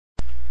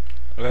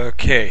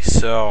Okay,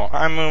 so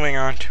I'm moving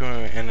on to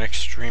an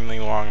extremely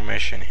long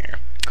mission here.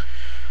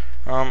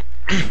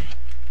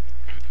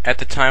 At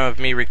the time of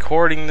me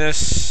recording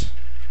this,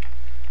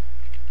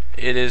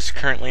 it is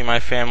currently my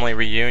family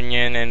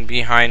reunion, and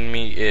behind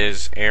me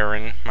is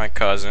Aaron, my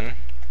cousin.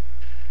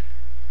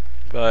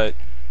 But,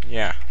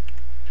 yeah.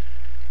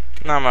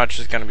 Not much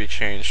is going to be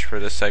changed for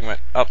this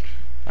segment.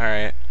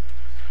 Alright.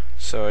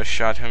 So I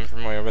shot him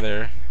from way over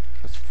there.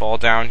 Let's fall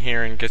down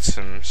here and get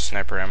some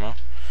sniper ammo.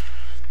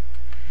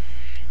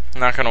 I'm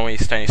not going to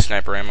waste any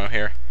sniper ammo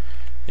here.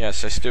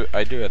 Yes,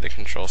 I do have the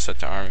control set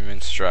to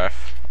armament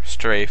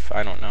strafe,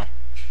 I don't know.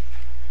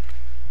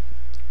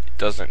 It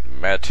doesn't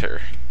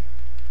matter.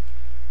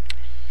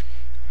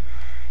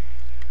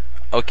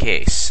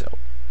 Okay, so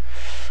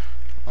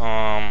hold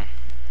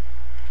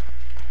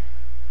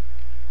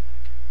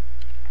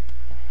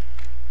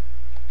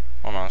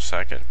on a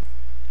second.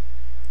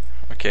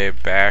 Okay,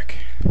 back.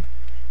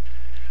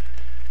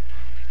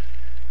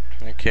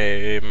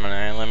 Okay, I'm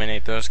gonna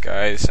eliminate those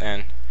guys,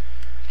 and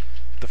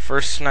the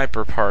first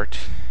sniper part,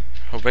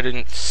 hope I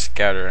didn't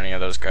scatter any of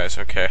those guys.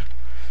 Okay,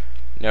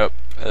 nope.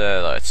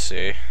 Let's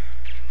see,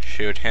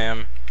 shoot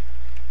him.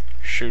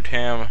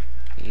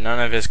 None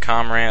of his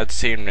comrades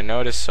seem to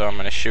notice, so I'm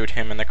gonna shoot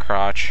him in the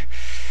crotch,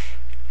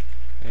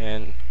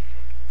 and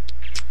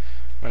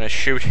I'm gonna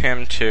shoot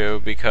him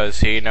too because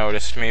he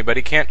noticed me, but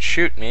he can't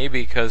shoot me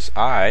because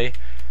I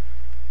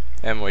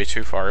am way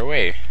too far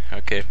away.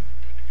 Okay.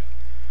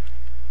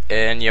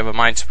 And you have a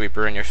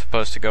minesweeper, and you're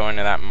supposed to go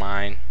into that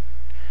mine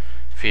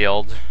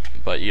field,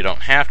 but you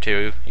don't have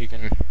to. You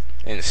can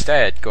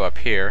instead go up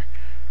here,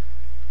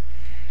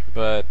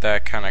 but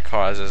that kind of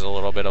causes a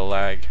little bit of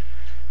lag.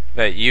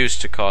 That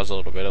used to cause a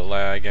little bit of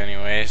lag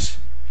anyways.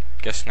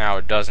 Guess now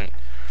it doesn't.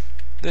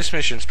 This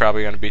mission's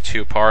probably going to be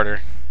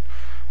two-parter.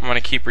 I'm going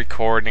to keep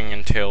recording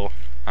until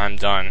I'm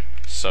done,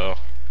 so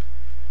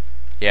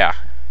yeah.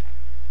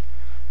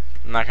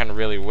 I'm not going to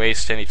really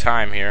waste any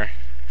time here.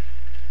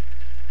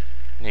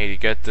 Need to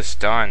get this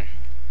done.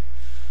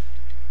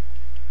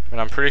 But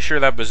I'm pretty sure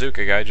that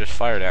bazooka guy just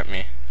fired at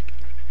me.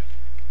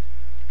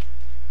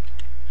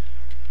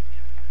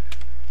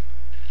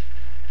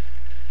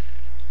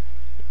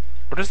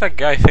 What does that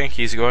guy think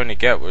he's going to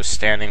get was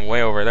standing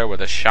way over there with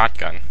a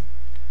shotgun?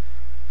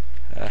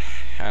 I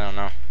don't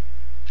know.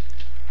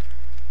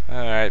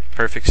 Alright,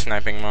 perfect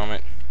sniping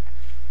moment.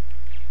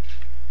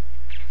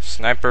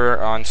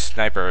 Sniper on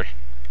sniper.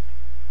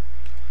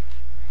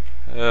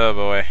 Oh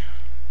boy.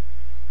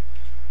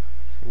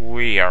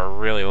 We are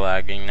really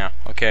lagging now.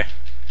 Okay.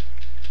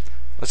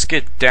 Let's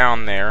get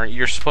down there.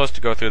 You're supposed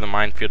to go through the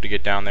minefield to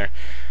get down there.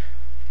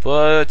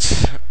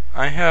 But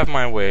I have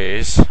my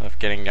ways of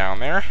getting down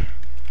there.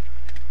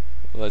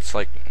 Let's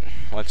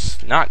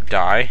not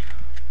die.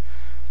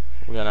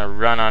 We're gonna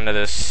run onto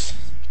this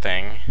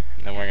thing,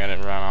 and then we're gonna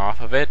run off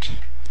of it.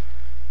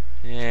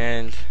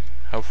 And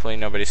hopefully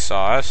nobody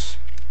saw us.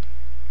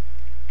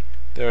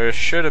 There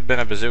should have been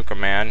a bazooka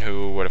man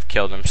who would have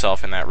killed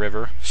himself in that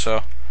river,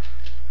 so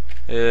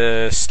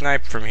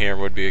snipe from here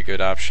would be a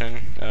good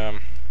option.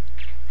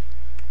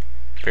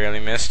 Barely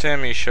missed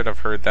him. He should have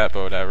heard that,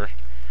 but whatever.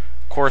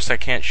 Of course, I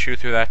can't shoot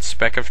through that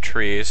speck of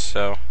trees,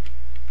 so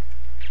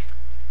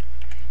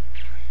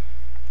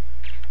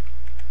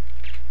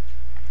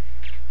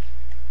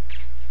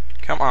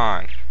come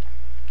on.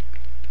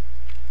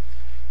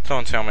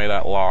 Don't tell me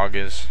that log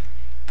is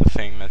the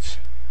thing that's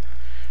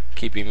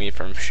keeping me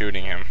from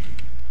shooting him.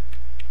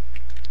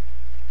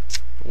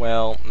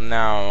 Well,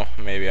 now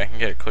maybe I can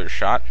get a clear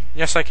shot.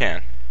 Yes, I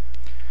can.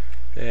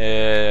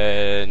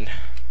 And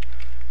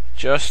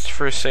just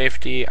for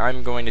safety,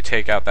 I'm going to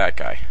take out that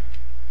guy.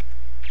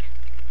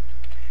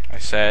 I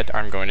said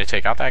I'm going to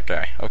take out that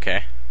guy.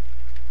 Okay.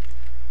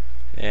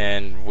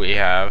 And we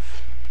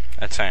have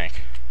a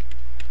tank.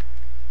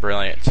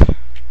 Brilliant.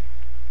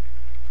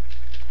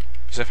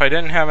 As if I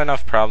didn't have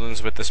enough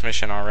problems with this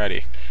mission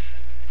already.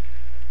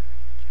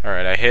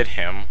 Alright, I hit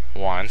him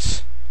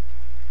once.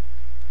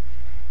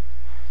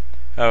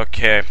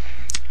 Okay.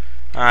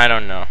 I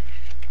don't know.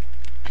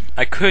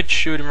 I could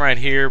shoot him right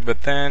here,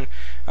 but then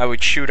I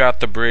would shoot out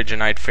the bridge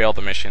and I'd fail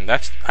the mission.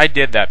 I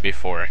did that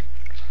before.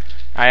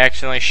 I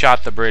accidentally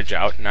shot the bridge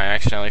out and I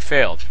accidentally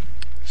failed.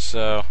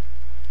 So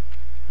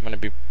I'm gonna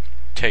be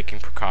taking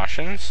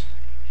precautions.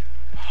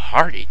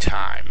 Party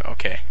time.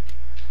 Okay.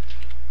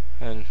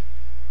 And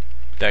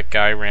that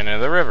guy ran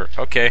into the river.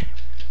 Okay.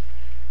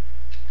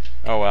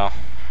 Oh well.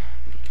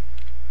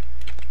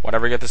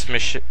 Whatever gets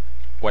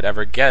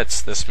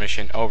this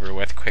mission over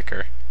with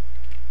quicker.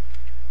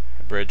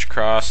 Bridge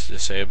crossed,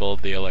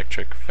 disabled the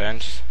electric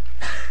fence.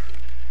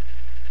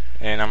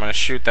 And I'm gonna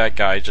shoot that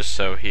guy just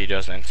so he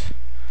doesn't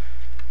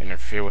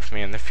interfere with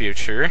me in the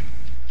future.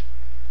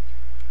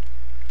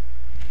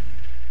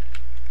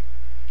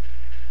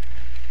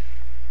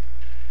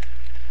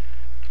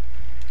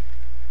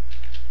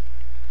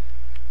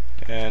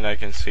 And I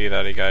can see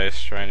that a guy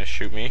is trying to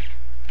shoot me.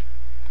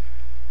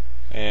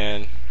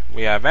 And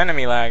we have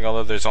enemy lag,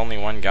 although there's only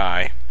one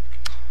guy.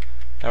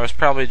 That was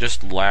probably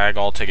just lag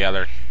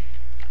altogether.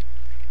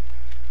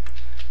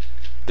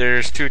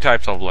 there's two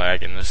types of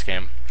lag in this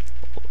game.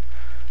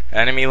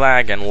 Enemy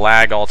lag and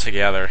lag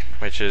altogether,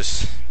 which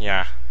is,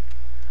 yeah.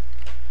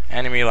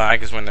 Enemy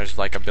lag is when there's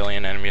like a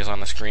billion enemies on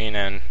the screen,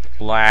 and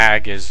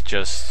lag is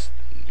just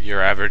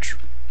your average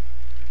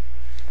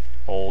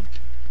old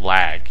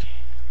lag.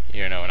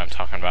 You know what I'm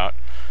talking about.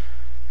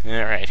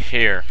 Right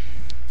here.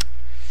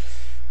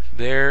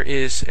 There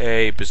is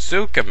a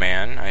bazooka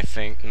man, I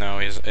think. No,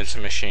 it's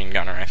a machine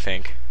gunner, I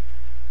think.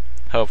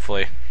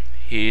 Hopefully.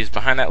 He's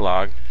behind that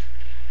log.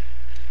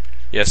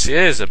 Yes, he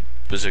is a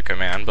bazooka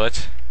man,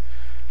 but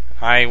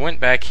I went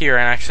back here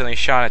and accidentally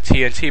shot a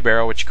TNT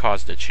barrel, which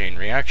caused a chain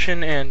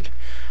reaction, and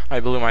I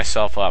blew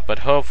myself up. But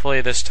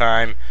hopefully this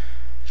time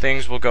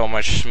things will go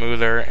much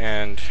smoother,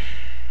 and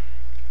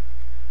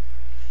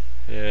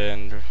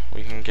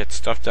we can get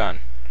stuff done.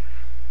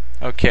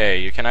 Okay,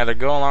 you can either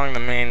go along the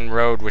main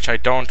road, which I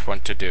don't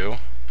want to do.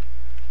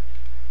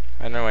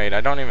 No, wait,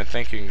 I don't even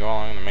think you can go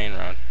along the main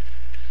road.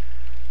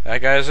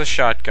 That guy has a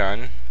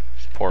shotgun.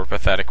 Poor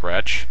pathetic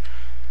wretch.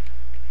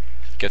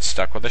 Gets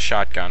stuck with a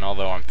shotgun,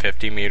 although I'm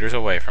 50 meters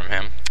away from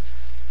him.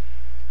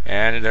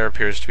 And there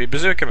appears to be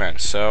bazooka men,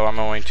 so I'm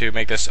going to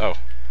make this... Oh,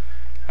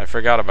 I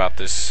forgot about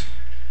this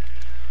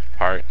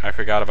part. I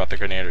forgot about the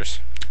grenadiers.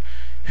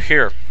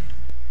 Here.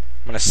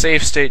 I'm going to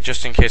save state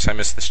just in case I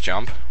miss this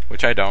jump,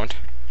 which I don't.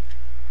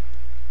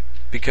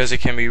 Because it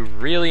can be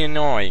really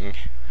annoying.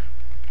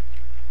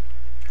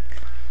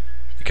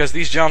 Because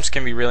these jumps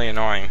can be really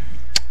annoying.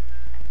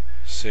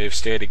 Save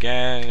state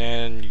again,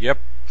 and yep.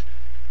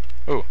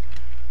 Ooh.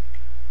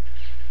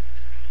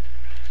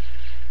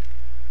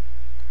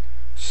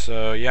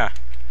 So, yeah.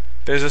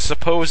 There's a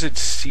supposed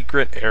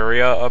secret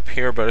area up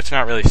here, but it's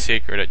not really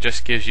secret. It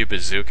just gives you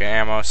bazooka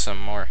ammo,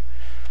 some more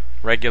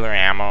regular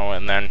ammo,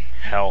 and then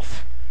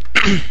health.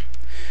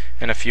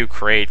 And a few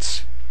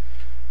crates.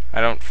 I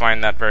don't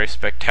find that very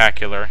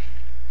spectacular.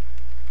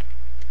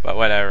 But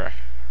whatever.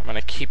 I'm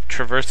gonna keep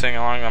traversing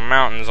along the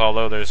mountains,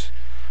 although there's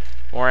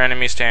more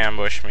enemies to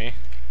ambush me.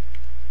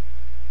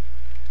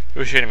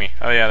 Who's shooting me?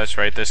 Oh yeah, that's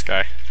right, this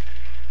guy.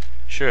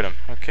 Shoot him.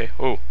 Okay.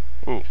 Ooh.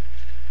 Ooh.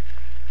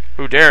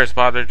 Who dares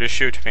bother to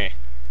shoot me?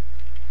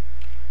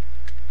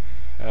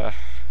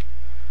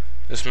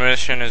 This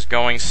mission is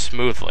going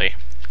smoothly.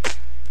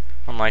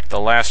 Unlike the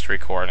last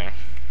recording.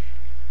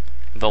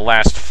 The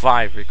last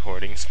 5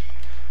 recordings.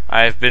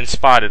 I have been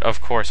spotted. Of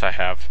course I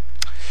have.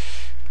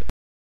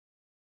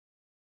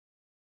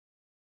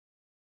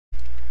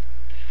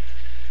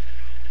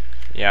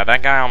 Yeah,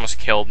 that guy almost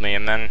killed me,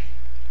 and then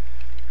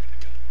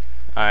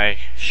I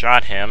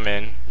shot him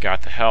and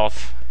got the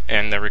health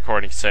in the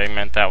recording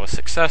segment. That was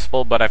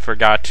successful, but I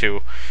forgot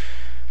to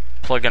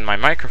plug in my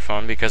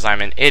microphone because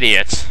I'm an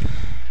idiot.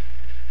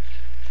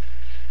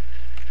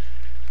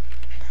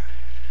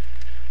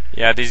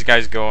 Yeah, these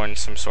guys go in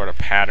some sort of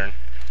pattern.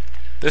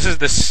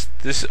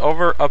 This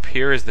over up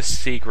here is the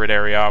secret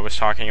area I was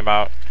talking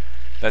about.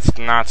 That's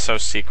not so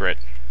secret.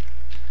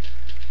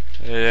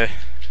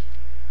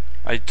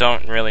 I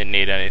don't really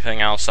need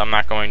anything else. I'm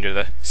not going to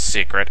the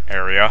secret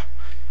area.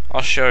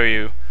 I'll show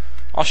you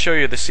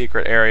the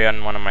secret area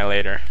in one of my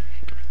later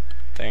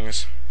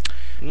things.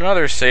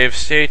 Another save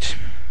state.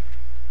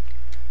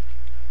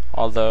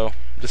 Although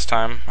this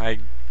time I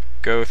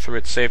go through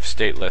its save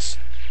state list.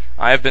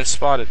 I have been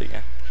spotted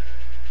again.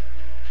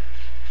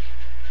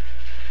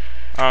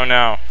 Oh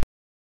no.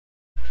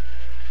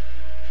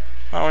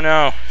 Oh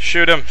no.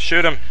 Shoot him.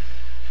 Shoot him.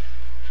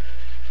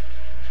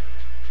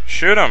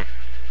 Shoot him.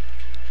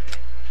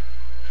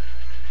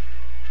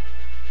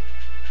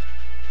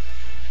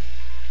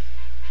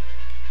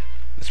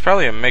 It's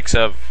probably a mix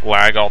of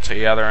lag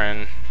altogether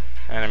and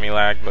enemy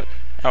lag, but...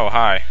 Oh,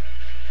 hi.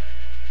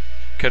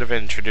 Could have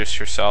introduced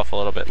yourself a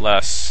little bit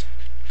less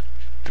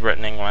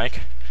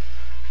threatening-like.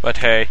 But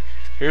hey,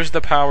 here's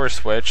the power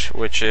switch,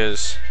 which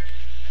is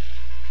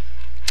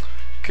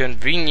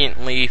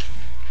conveniently...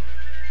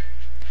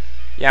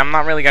 Yeah, I'm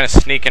not really going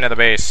to sneak into the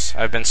base.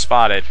 I've been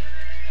spotted.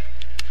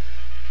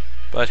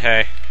 But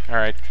hey,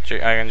 alright, I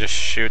can just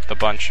shoot the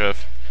bunch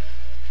of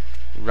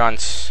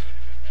runts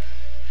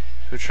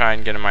who try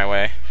and get in my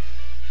way.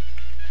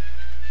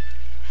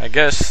 I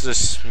guess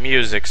this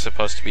music's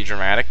supposed to be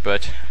dramatic,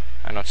 but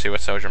I don't see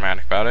what's so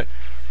dramatic about it.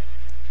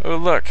 Oh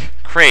look,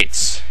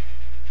 crates.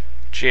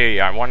 Gee,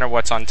 I wonder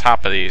what's on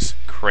top of these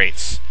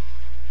crates.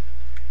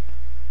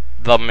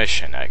 The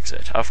mission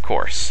exit, of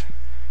course.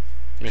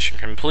 Mission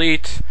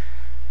complete.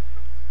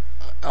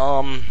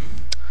 I'm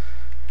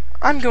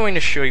going to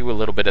show you a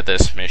little bit of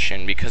this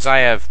mission because I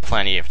have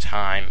plenty of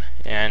time,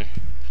 and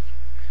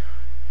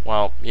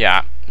well,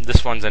 yeah,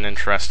 this one's an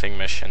interesting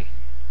mission.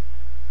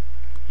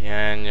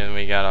 And then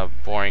we got a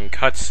boring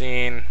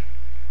cutscene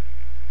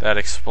that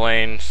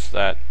explains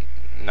that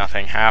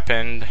nothing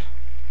happened.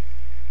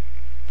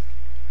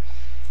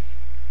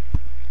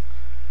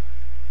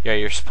 Yeah,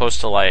 you're supposed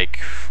to like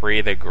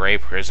free the gray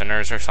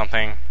prisoners or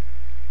something.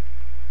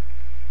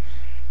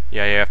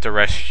 Yeah, you have to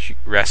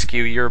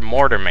rescue your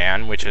mortar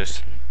man, which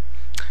is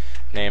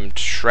named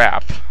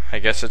Shrap. I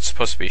guess it's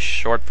supposed to be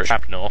short for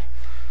shrapnel.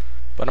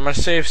 But I'm gonna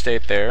save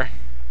state there,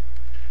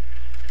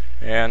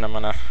 and I'm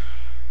gonna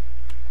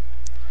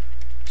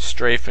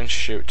strafe and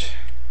shoot.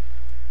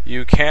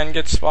 You can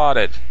get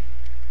spotted.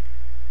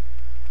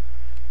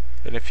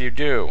 And if you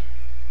do,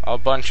 a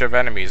bunch of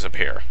enemies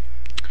appear.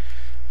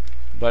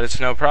 But it's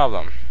no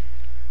problem.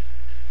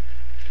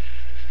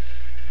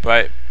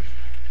 But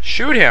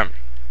shoot him!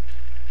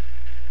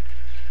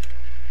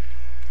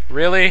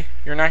 Really?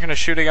 You're not gonna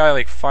shoot a guy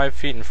like 5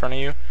 feet in front of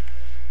you?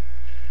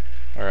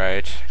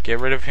 Alright, get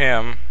rid of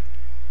him.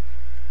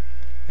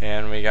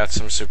 And we got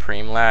some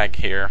supreme lag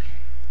here.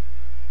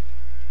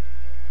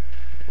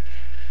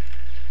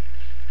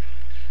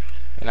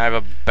 And I have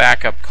a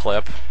backup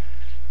clip.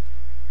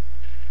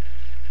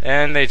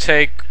 And they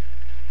take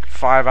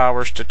 5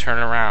 hours to turn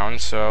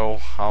around, so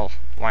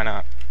why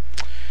not?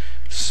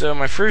 So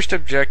my first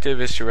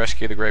objective is to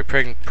rescue the Grey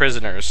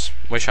Prisoners,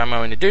 which I'm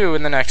going to do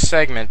in the next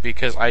segment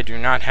because I do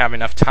not have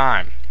enough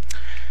time.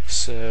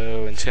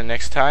 So until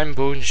next time,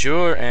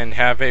 bonjour and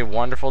have a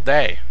wonderful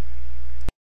day.